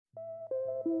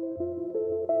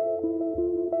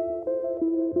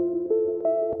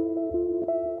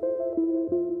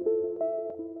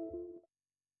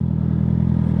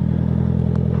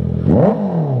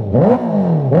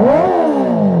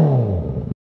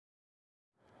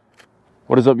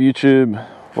What is up, YouTube?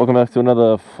 Welcome back to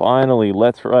another finally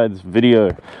Let's Rides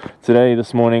video. Today,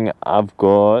 this morning, I've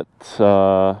got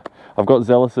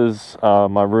Zealous's,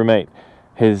 my roommate,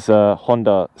 his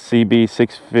Honda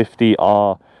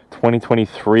CB650R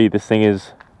 2023. This thing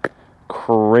is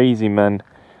crazy, man.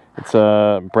 It's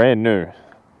brand new.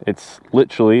 It's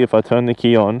literally, if I turn the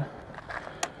key on,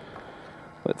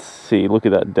 let's see, look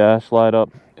at that dash light up.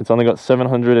 It's only got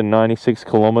 796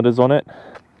 kilometers on it.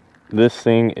 This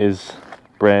thing is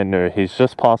brand new. He's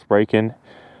just passed break-in.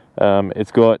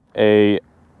 It's got a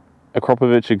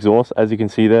Akropovich exhaust, as you can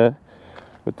see there,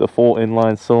 with the 4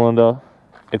 inline cylinder.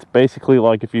 It's basically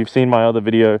like if you've seen my other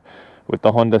video with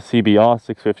the Honda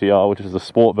CBR650R, which is the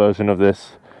sport version of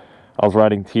this. I was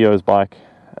riding Tio's bike.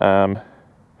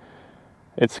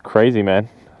 It's crazy, man.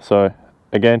 So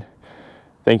again,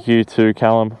 thank you to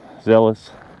Callum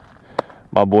Zealous.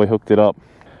 My boy hooked it up.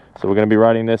 So we're going to be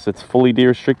riding this. It's fully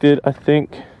de-restricted, I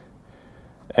think,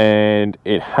 and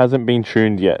it hasn't been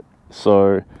tuned yet.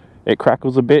 So it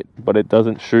crackles a bit, but it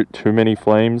doesn't shoot too many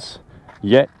flames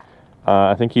yet.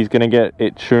 I think he's going to get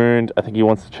it tuned. I think he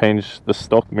wants to change the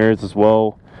stock mirrors as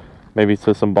well, maybe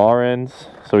to some bar ends.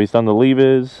 So he's done the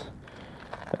levers.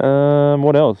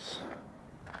 What else?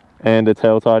 And the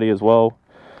tail tidy as well.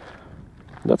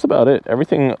 That's about it.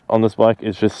 Everything on this bike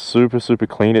is just super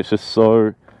clean. It's just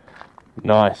so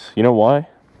nice. You know why?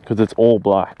 Because it's all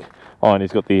black. Oh, and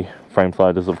he's got the frame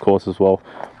sliders, of course, as well.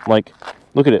 Like,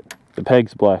 look at it. The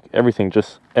peg's black. Everything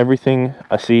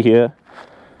I see here,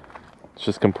 it's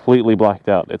just completely blacked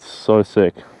out. It's so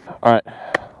sick. All right,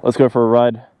 let's go for a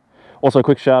ride. Also, a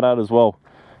quick shout out as well.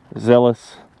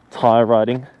 Zealous tire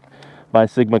riding by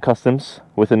SIGMA.CUSTOMS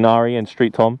with Inari and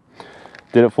Street Tom.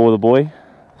 Did it for the boy.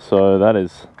 So that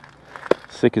is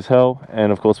sick as hell.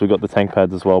 And of course, we got the tank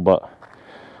pads as well. But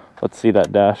let's see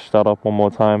that dash start up one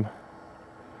more time.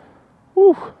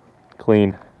 Woo,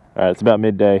 clean. All right, it's about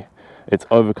midday. It's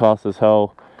overcast as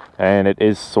hell, and it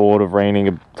is sort of raining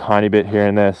a tiny bit here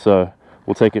and there. So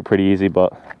we'll take it pretty easy,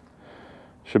 but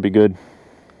should be good.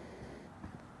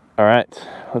 All right,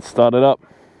 let's start it up.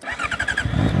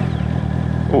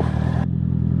 Ooh.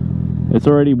 It's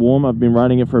already warm. I've been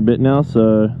riding it for a bit now,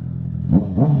 so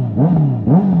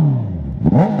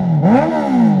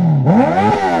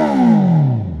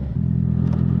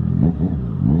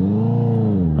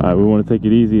alright, we want to take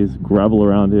it easy. It's gravel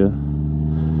around here.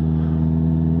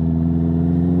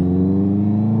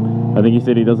 I think he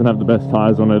said he doesn't have the best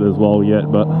tires on it as well yet,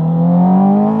 but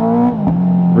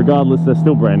regardless, they're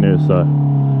still brand new, so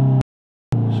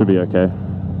should be okay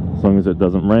as long as it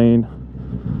doesn't rain.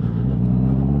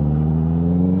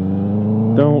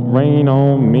 Don't rain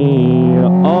on me.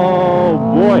 Oh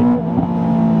boy,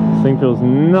 this thing feels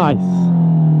nice.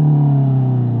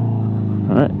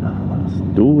 All right, let's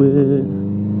do it.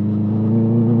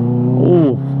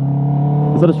 Oh,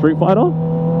 is that a Street Fighter?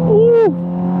 Ooh.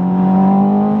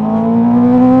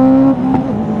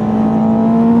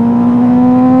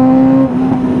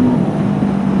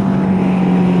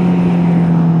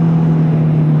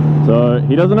 So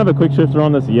he doesn't have a quick shifter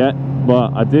on this yet,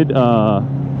 but I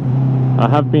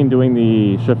have been doing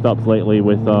the shift ups lately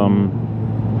with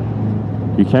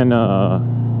you can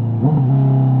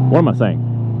what am I saying?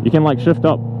 You can like shift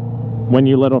up when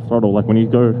you let off throttle, like when you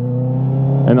go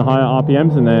in the higher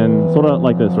RPMs, and then sort of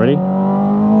like this. Ready?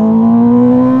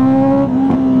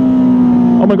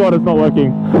 Oh my god, it's not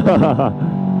working.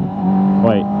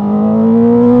 Wait,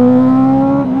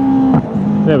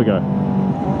 there we go.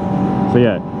 So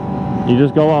yeah, you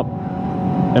just go up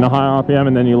in a higher RPM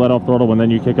and then you let off throttle and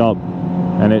then you kick up,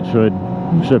 and it should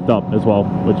shift up as well,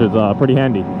 which is pretty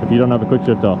handy if you don't have a quick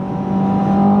shifter.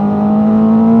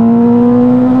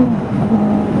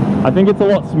 I think it's a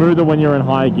lot smoother when you're in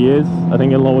higher gears. I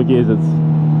think in lower gears it's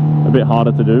a bit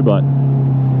harder to do, but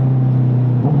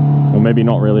or maybe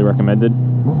not really recommended.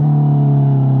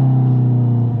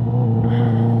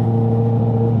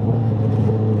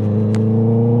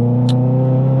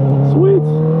 Sweet.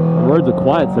 The roads are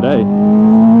quiet today.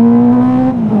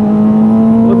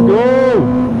 Let's go!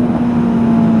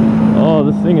 Oh,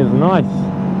 this thing is nice.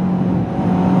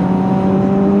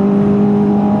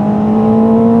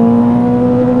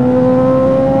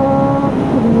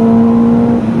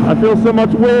 I feel so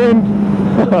much wind.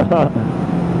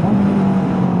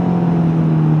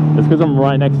 It's because I'm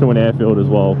right next to an airfield as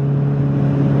well.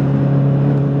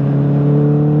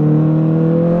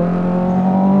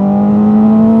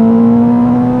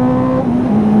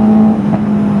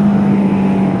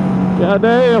 God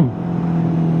damn,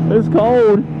 it's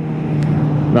cold.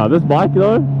 Now this bike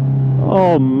though,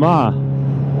 oh my,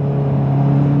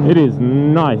 it is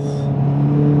nice.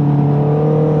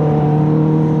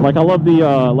 Like I love the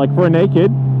like for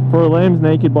a lamb's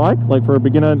naked bike, like for a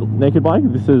beginner naked bike,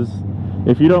 this is,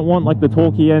 if you don't want like the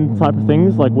torquey end type of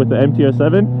things like with the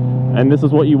MT-07, and this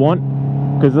is what you want,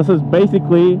 because this is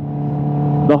basically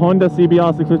the Honda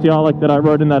CB650R like that I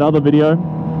rode in that other video.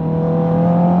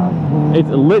 It's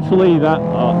literally that.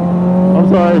 I'm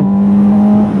sorry.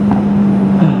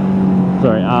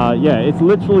 Sorry. Yeah, it's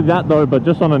literally that though, but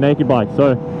just on a naked bike.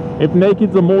 So if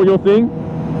nakeds are more your thing,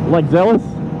 like Zealous,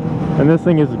 and this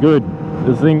thing is good.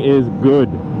 This thing is good.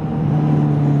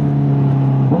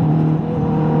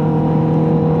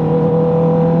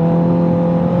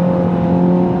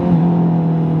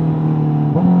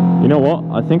 You know what?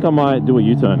 I think I might do a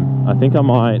U-turn. I think I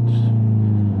want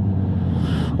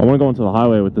to go onto the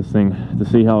highway with this thing to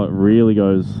see how it really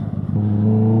goes.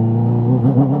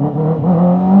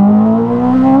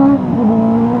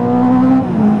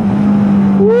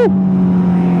 Woo!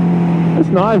 It's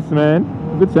nice, man.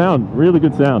 Good sound. Really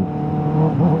good sound.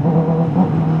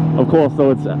 Of course,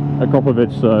 though, it's a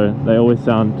Kropovich, so they always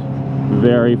sound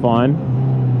very fine.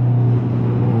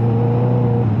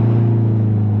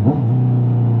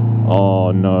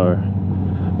 Oh no,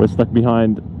 we're stuck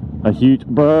behind a huge...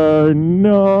 Bro,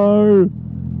 no!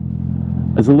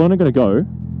 Is the learner gonna go?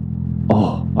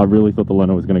 Oh, I really thought the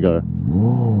learner was gonna go.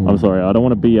 I'm sorry, I don't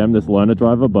want to BM this learner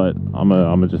driver, but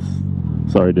I'm just...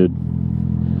 Sorry, dude.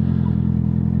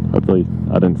 Hopefully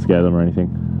I didn't scare them or anything.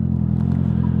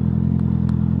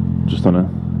 Just on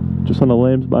a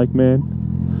lamb's bike, man.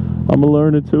 I'm a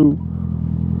learner too.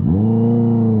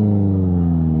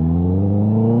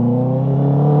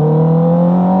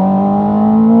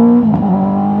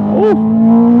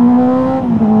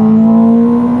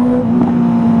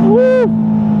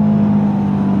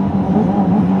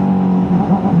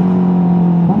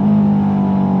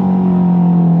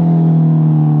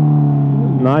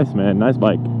 Nice, man. Nice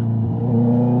bike.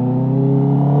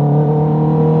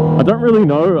 I don't really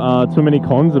know too many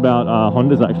cons about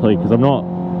Hondas actually, because I'm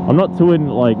not too in,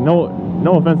 like, no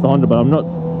offense to Honda, but I'm not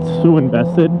too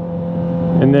invested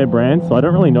in their brand, so I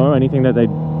don't really know anything that they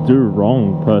do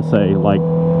wrong per se. Like,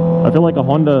 I feel like a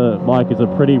Honda bike is a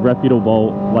pretty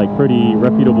reputable bike.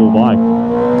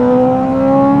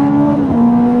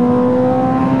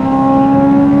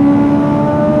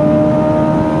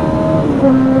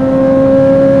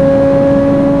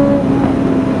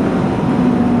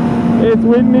 It's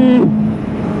windy.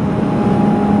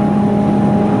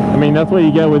 I mean, that's what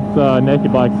you get with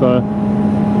naked bikes, so.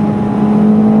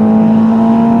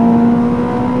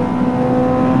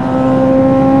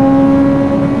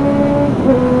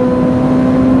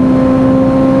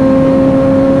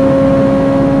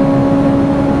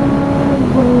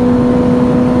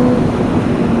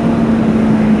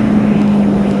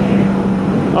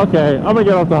 Okay, I'm gonna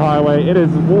get off the highway. It is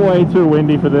way too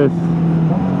windy for this.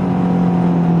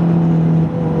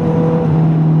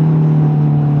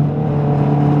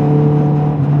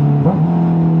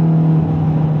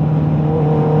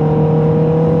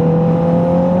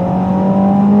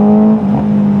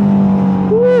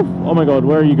 Oh my god,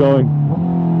 where are you going?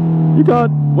 You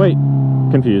can't... Wait.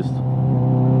 Confused.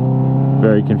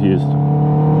 Very confused.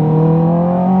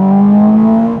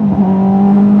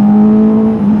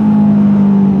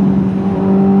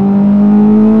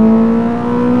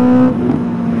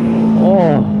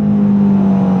 Oh.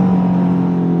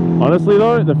 Honestly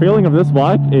though, the feeling of this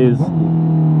bike is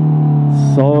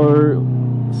so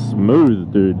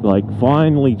smooth, dude. Like,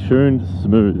 finely tuned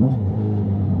smooth.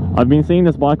 I've been seeing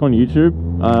this bike on YouTube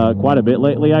quite a bit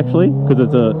lately actually, because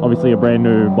it's obviously a brand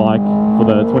new bike for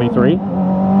the 23.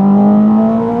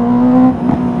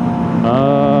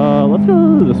 Let's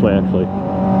go this way actually.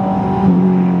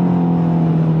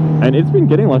 And it's been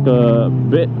getting like a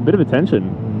bit of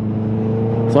attention.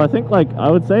 So I think, like, I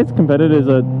would say its competitors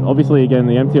are obviously again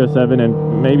the MT-07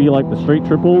 and maybe like the Street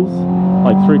Triples,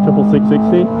 like Street Triple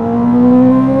 660.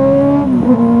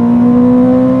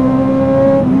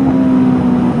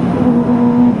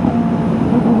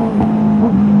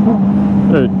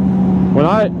 Dude, when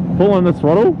I pull on the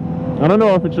throttle, I don't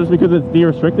know if it's just because it's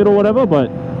de-restricted or whatever, but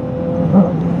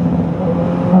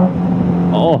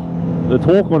oh, the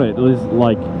torque on it is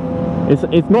like,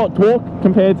 it's not torque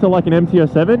compared to like an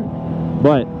MT-07,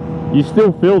 but you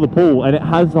still feel the pull, and it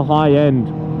has the high end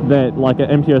that like an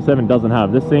MT-07 doesn't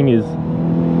have. This thing is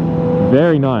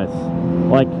very nice.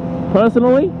 Like,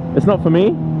 personally, it's not for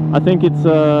me. I think it's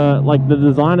like the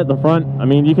design at the front. I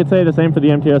mean, you could say the same for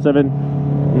the MT-07.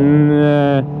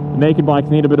 Naked bikes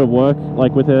need a bit of work,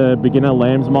 like with a beginner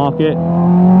lambs market.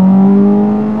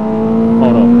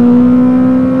 Hold on.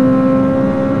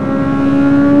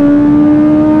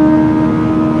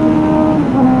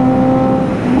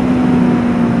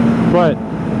 But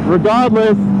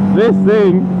regardless, this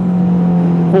thing,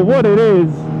 for what it is,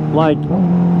 like,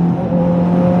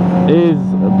 is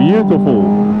beautiful.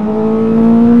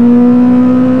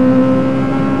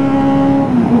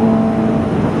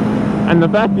 And the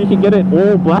fact you can get it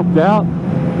all blacked out,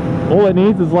 all it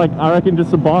needs is, like, I reckon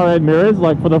just some bar end mirrors,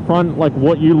 like for the front, like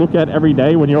what you look at every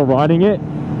day when you're riding it,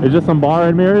 is just some bar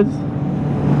end mirrors.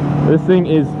 This thing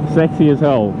is sexy as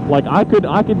hell. Like, I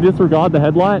could disregard the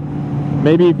headlight,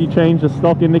 maybe if you change the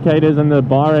stock indicators and the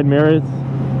bar end mirrors,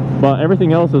 but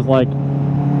everything else is like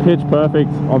pitch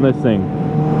perfect on this thing.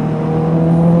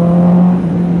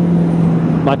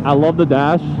 Like, I love the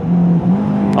dash.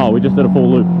 Oh, we just did a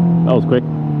full loop. That was quick.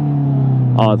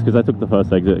 Oh, it's because I took the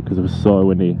first exit because it was so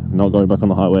windy. Not going back on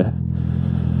the highway.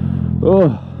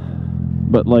 Oh,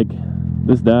 but like,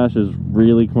 this dash is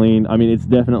really clean. I mean, it's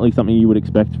definitely something you would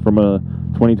expect from a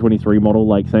 2023 model,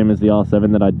 like same as the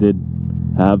R7 that I did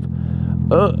have.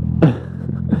 The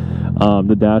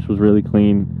dash was really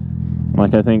clean.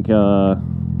 Like, I think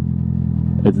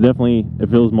it's definitely, it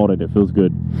feels modded, it feels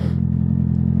good.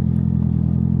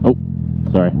 Oh,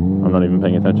 sorry, I'm not even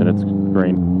paying attention, it's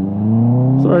green.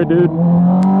 Sorry, dude.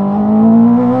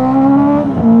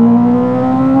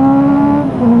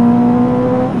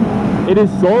 It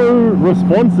is so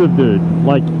responsive, dude.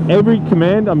 Like, every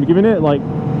command I'm giving it, like,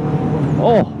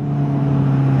 oh,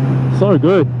 so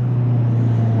good.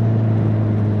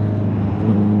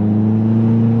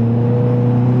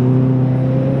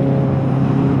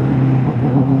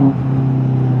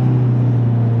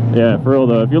 Yeah, for real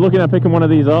though, if you're looking at picking one of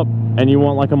these up and you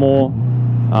want like a more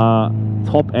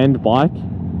top end bike,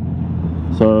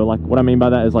 so like what I mean by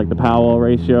that is like the power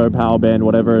ratio, power band,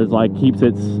 whatever, is like keeps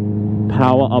its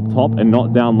power up top and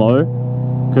not down low.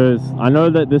 Because I know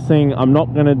that this thing, I'm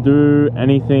not gonna do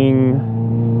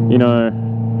anything, you know,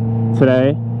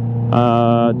 today,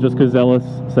 just because Zealous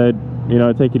said, you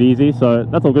know, take it easy, so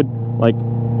that's all good. Like,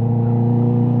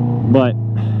 but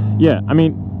yeah, I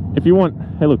mean, if you want,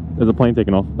 hey look, there's a plane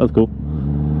taking off, that's cool.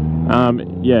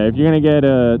 Yeah, if you're gonna get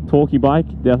a torquey bike,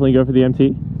 definitely go for the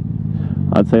MT.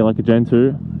 I'd say like a Gen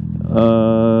 2,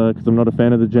 because I'm not a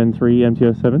fan of the Gen 3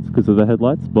 MT-07s because of the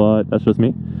headlights, but that's just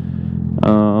me.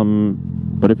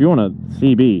 But if you want a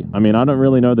CB, I mean, I don't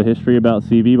really know the history about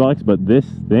CB bikes, but this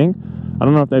thing, I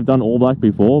don't know if they've done all black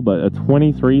before, but a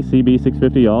 23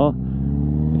 CB650R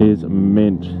is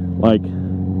mint. Like,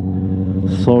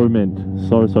 so mint,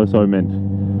 so mint.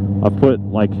 I've put,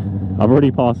 like, I've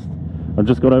already passed, I've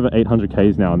just got over 800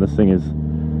 Ks now, and this thing is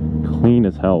clean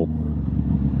as hell.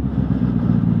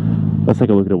 Let's take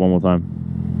a look at it one more time.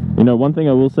 You know, one thing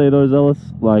I will say though, Zealous,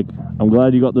 like, I'm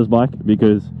glad you got this bike,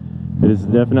 because it is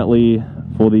definitely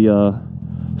for the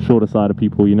shorter side of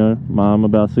people, you know. I'm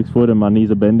about 6 foot and my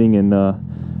knees are bending, and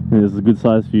this is a good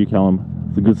size for you, Callum.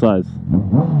 It's a good size.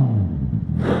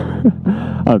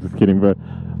 I'm just kidding, bro.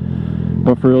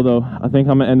 But for real though, I think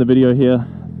I'm gonna end the video here.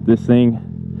 This thing,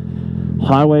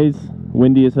 highways,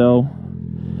 windy as hell.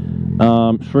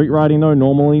 Street riding though,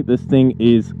 normally this thing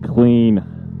is clean,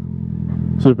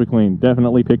 super clean.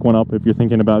 Definitely pick one up if you're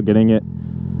thinking about getting it.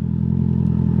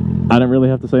 I don't really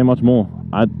have to say much more.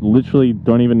 I literally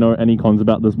don't even know any cons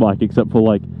about this bike, except for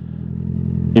like,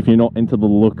 if you're not into the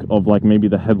look of like maybe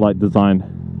the headlight design,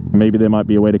 maybe there might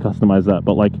be a way to customize that.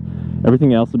 But like,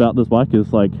 everything else about this bike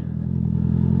is like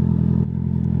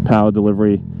power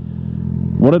delivery,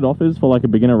 what it offers for like a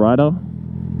beginner rider.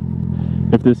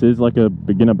 If this is like a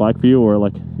beginner bike for you, or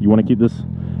like you want to keep this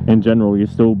in general, you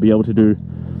still be able to do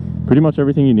pretty much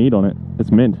everything you need on it.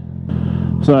 It's mint.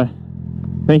 So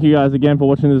thank you guys again for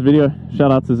watching this video.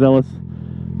 Shout out to Zealous.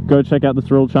 Go check out the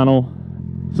Thrill channel,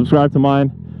 subscribe to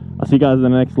mine. I'll see you guys in the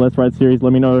next Let's Ride series.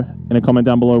 Let me know in a comment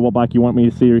down below what bike you want me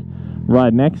to see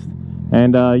ride next,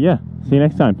 and yeah, see you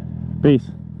next time.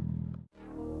 Peace.